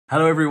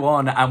Hello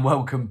everyone and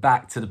welcome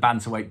back to the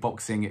Bantamweight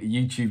Boxing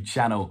YouTube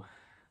channel.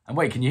 And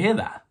wait, can you hear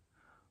that?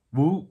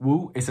 Woo,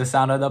 woo, it's the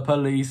sound of the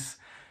police.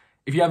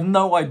 If you have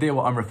no idea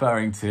what I'm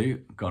referring to,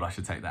 God, I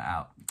should take that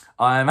out.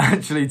 I'm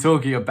actually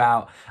talking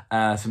about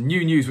some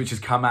new news which has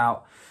come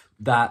out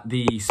that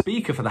the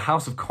Speaker for the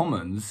House of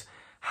Commons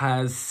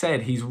has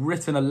said he's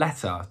written a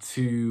letter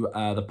to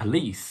the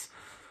police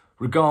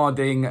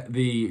regarding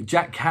the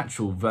Jack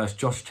Catterall versus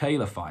Josh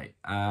Taylor fight.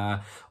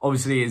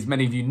 Obviously, as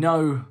many of you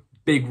know,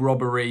 big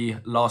robbery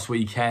last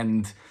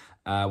weekend,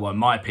 well, in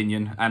my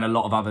opinion, and a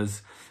lot of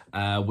others,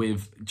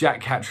 with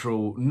Jack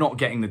Catterall not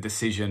getting the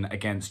decision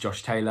against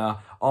Josh Taylor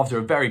after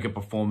a very good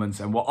performance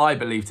and what I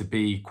believe to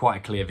be quite a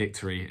clear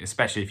victory,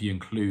 especially if you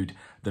include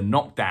the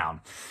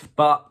knockdown.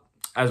 But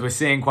as we're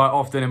seeing quite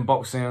often in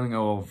boxing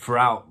or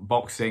throughout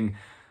boxing,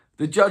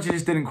 the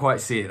judges didn't quite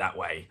see it that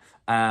way.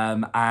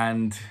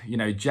 And, you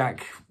know,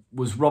 Jack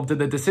was robbed of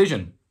the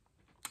decision.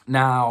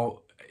 Now,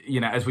 you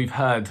know, as we've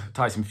heard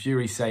Tyson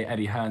Fury say,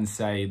 Eddie Hearn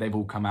say, they've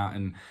all come out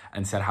and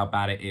said how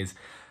bad it is.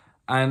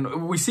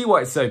 And we see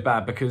why it's so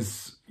bad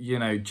because, you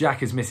know,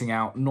 Jack is missing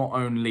out. Not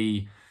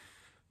only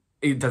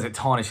does it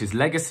tarnish his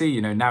legacy,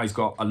 you know, now he's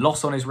got a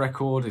loss on his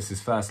record. It's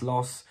his first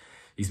loss.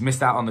 He's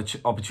missed out on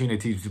the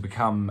opportunity to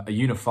become a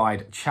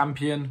unified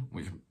champion,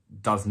 which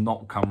does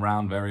not come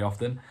around very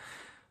often.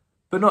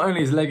 But not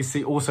only his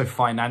legacy, also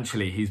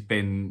financially, he's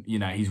been, you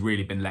know, he's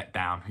really been let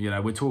down. You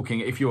know, we're talking,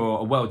 if you're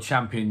a world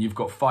champion, you've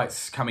got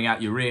fights coming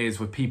out your ears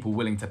with people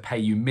willing to pay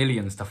you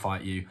millions to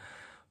fight you.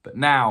 But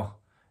now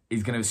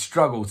he's going to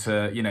struggle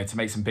to, you know, to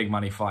make some big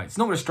money fights.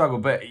 Not going to struggle,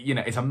 but, you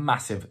know, it's a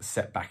massive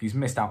setback. He's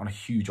missed out on a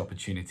huge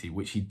opportunity,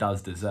 which he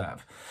does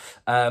deserve.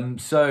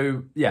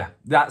 So, yeah,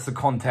 that's the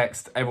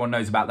context. Everyone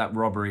knows about that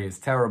robbery. It's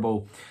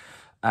terrible.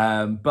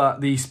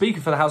 But the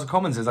Speaker for the House of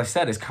Commons, as I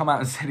said, has come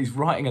out and said he's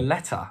writing a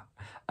letter.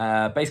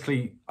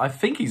 Basically, I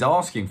think he's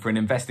asking for an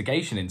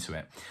investigation into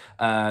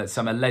it.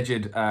 Some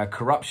alleged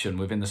corruption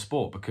within the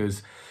sport,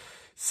 because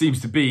seems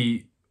to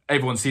be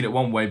everyone's seen it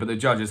one way, but the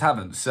judges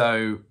haven't.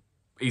 So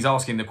he's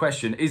asking the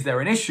question, is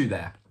there an issue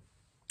there?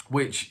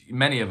 Which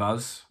many of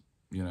us,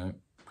 you know,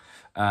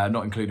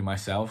 not including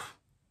myself,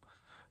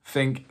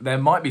 think there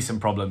might be some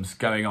problems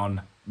going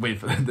on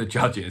with the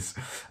judges.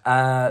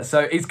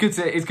 So it's good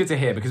to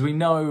hear, because we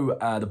know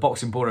the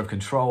Boxing Board of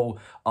Control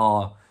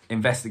are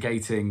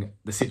investigating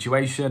the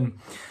situation,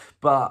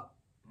 but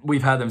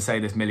we've heard them say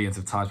this millions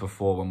of times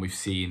before when we've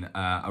seen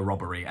a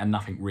robbery and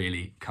nothing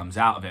really comes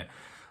out of it.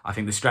 I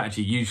think the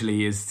strategy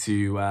usually is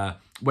to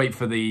wait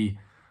for the,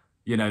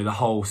 you know, the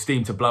whole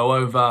steam to blow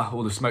over,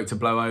 or the smoke to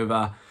blow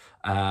over,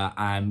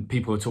 and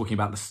people are talking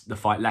about the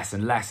fight less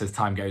and less as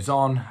time goes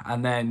on,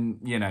 and then,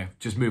 you know,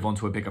 just move on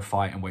to a bigger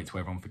fight and wait till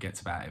everyone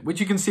forgets about it, which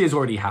you can see is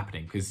already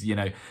happening, because, you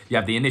know, you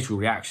have the initial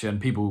reaction,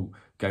 people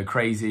go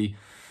crazy,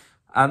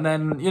 and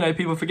then, you know,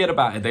 people forget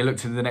about it. They look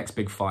to the next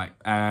big fight,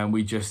 and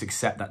we just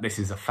accept that this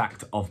is a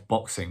fact of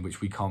boxing,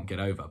 which we can't get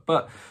over.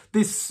 But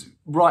this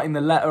writing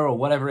the letter or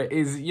whatever it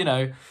is, you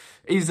know,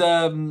 is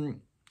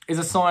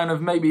a sign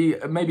of maybe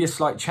a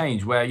slight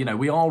change where, you know,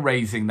 we are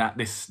raising that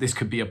this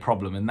could be a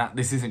problem, and that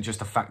this isn't just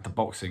a fact of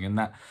boxing, and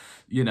that,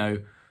 you know,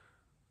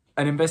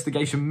 an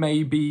investigation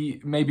may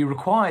be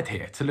required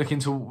here to look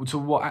into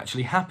what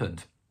actually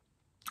happened.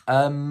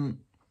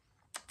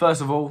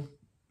 First of all,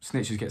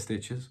 snitches get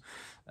stitches.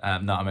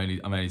 No, I'm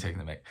only taking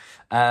the mic.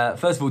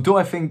 First of all, do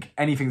I think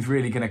anything's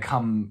really going to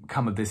come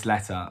of this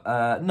letter?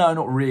 No,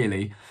 not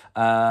really.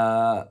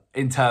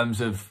 In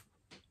terms of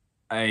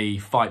a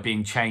fight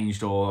being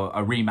changed or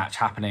a rematch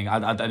happening,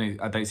 I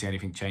don't see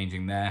anything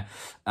changing there.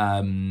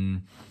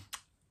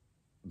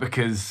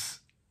 Because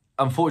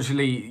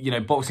unfortunately, you know,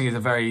 boxing is a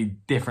very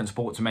different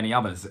sport to many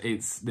others.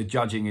 It's the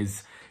judging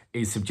is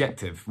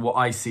subjective. What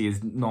I see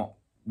is not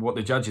what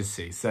the judges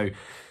see. So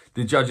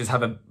the judges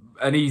have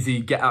an easy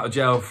get out of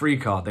jail free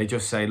card. They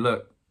just say,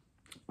 look,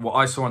 what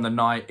I saw on the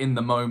night in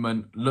the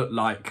moment looked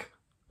like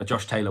a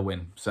Josh Taylor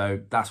win.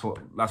 So that's all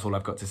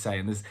I've got to say.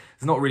 And there's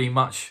not really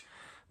much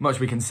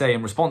we can say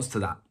in response to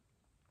that.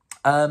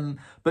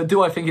 But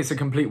do I think it's a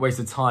complete waste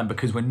of time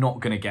because we're not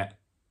going to get,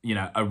 you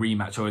know, a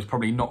rematch, or it's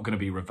probably not going to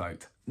be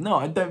revoked? No,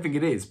 I don't think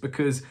it is,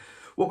 because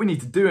what we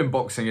need to do in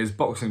boxing as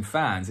boxing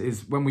fans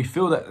is, when we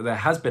feel that there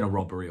has been a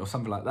robbery or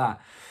something like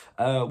that,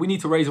 we need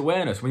to raise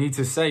awareness. We need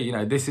to say, you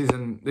know, this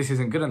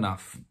isn't good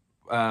enough.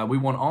 We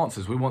want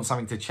answers. We want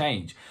something to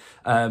change.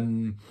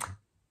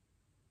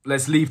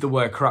 Let's leave the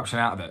word corruption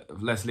out of it.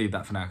 Let's leave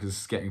that for now, because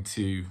it's getting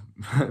too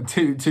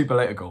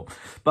political.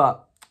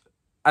 But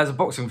as a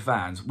boxing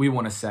fans, we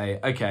want to say,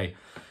 okay,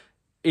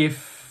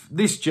 if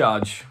this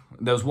judge,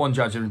 there was one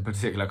judge in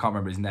particular, I can't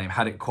remember his name,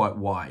 had it quite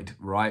wide,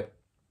 right?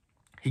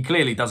 He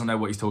clearly doesn't know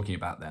what he's talking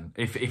about then.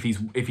 If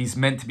he's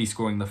meant to be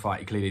scoring the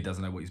fight, he clearly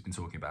doesn't know what he's been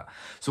talking about.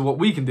 So what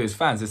we can do as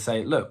fans is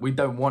say, look, we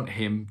don't want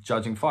him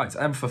judging fights.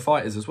 And for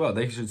fighters as well,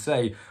 they should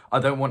say, I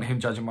don't want him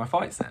judging my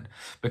fights then,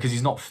 because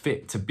he's not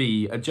fit to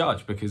be a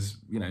judge, because,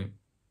 you know,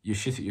 you're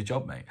shit at your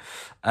job, mate.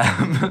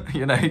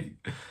 You know,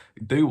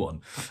 do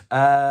one.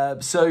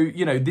 So,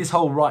 you know, this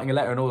whole writing a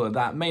letter and all of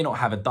that may not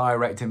have a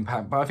direct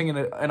impact, but I think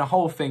in a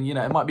whole thing, you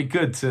know, it might be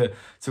good to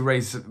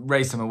raise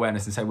some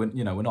awareness and say, we're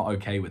not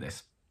okay with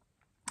this.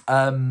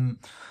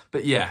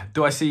 But yeah,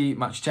 do I see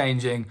much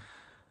changing?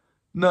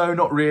 No,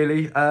 not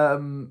really.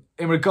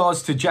 In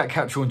regards to Jack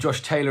Catterall and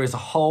Josh Taylor as a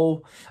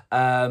whole,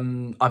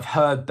 I've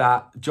heard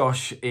that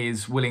Josh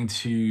is willing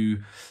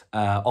to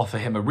offer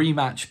him a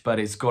rematch, but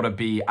it's got to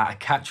be at a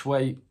catch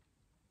weight.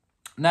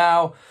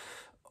 Now,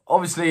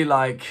 obviously,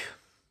 like,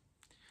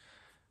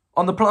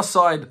 on the plus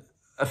side,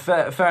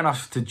 fair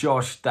enough to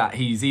Josh that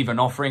he's even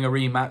offering a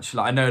rematch.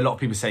 Like, I know a lot of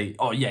people say,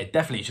 oh yeah,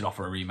 definitely you should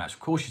offer a rematch. Of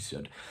course you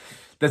should.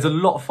 There's a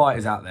lot of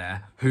fighters out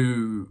there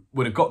who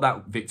would have got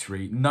that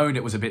victory, known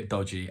it was a bit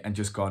dodgy, and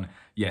just gone,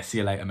 yeah, see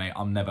you later, mate.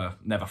 I'm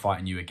never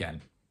fighting you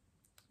again.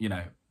 You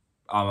know,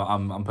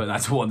 I'm putting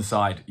that to one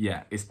side.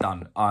 Yeah, it's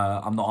done.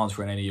 I'm not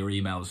answering any of your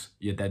emails.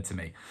 You're dead to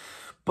me.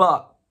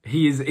 But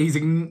he's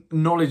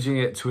acknowledging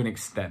it to an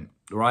extent,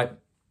 right?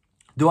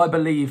 Do I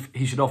believe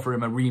he should offer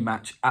him a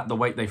rematch at the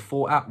weight they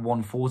fought at,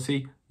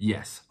 140?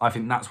 Yes, I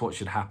think that's what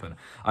should happen.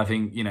 I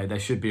think, you know, there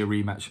should be a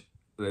rematch.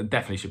 There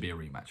definitely should be a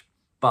rematch.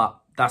 But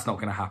that's not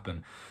going to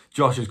happen.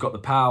 Josh has got the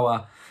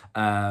power.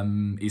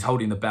 He's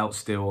holding the belt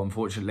still,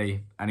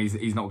 unfortunately, and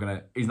he's not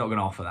gonna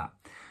offer that.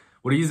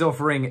 What he's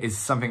offering is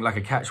something like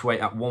a catch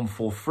weight at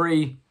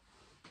 143,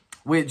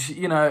 which,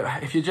 you know,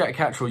 if you're Jack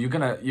Catterall,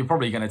 you're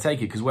probably gonna take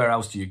it, because where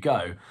else do you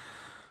go?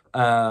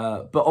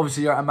 But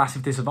obviously you're at a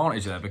massive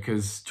disadvantage there,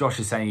 because Josh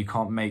is saying he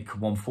can't make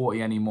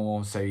 140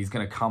 anymore, so he's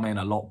gonna come in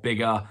a lot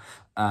bigger,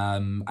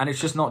 and it's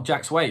just not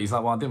Jack's weight. He's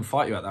like, well, I didn't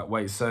fight you at that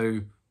weight,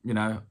 so, you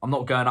know, I'm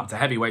not going up to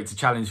heavyweight to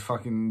challenge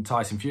fucking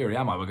Tyson Fury,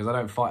 am I? Because I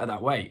don't fight at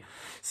that weight.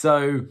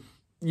 So,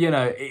 you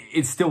know,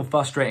 it's still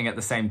frustrating at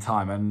the same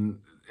time, and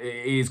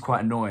it is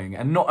quite annoying.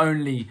 And not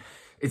only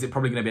is it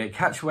probably going to be a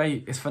catch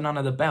weight, it's for none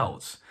of the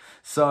belts.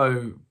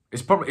 So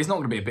it's not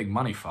going to be a big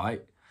money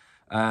fight,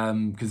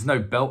 because there's no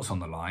belts on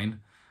the line.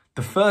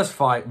 The first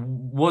fight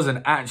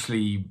wasn't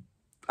actually,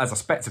 as a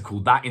spectacle,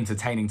 that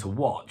entertaining to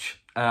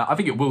watch. I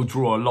think it will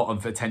draw a lot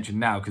of attention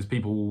now, because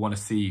people will want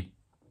to see,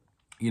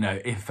 you know,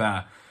 if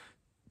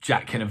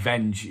Jack can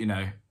avenge, you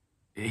know,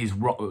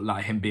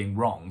 him being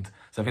wronged.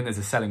 So I think there's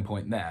a selling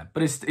point there.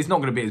 But it's not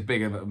going to be as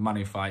big of a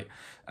money fight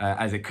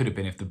as it could have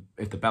been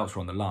if the belts were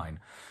on the line.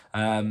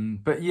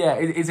 But yeah,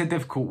 it's a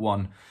difficult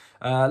one.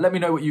 Let me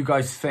know what you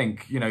guys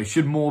think. You know,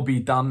 should more be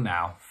done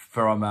now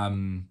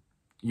from,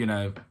 you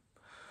know,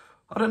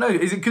 I don't know.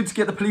 Is it good to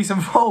get the police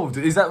involved?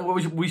 Is that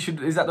what we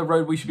should? Is that the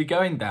road we should be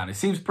going down? It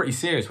seems pretty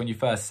serious when you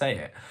first say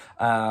it,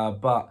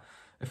 but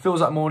it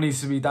feels like more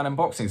needs to be done in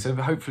boxing. So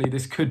hopefully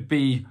this could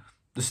be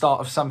the start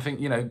of something,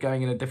 you know,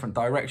 going in a different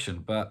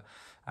direction.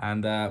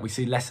 And we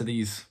see less of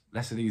these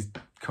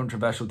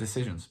controversial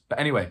decisions. But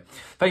anyway,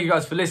 thank you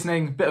guys for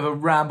listening. Bit of a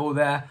ramble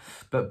there,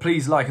 but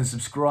please like and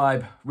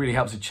subscribe. Really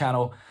helps the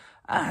channel.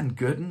 And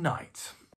good night.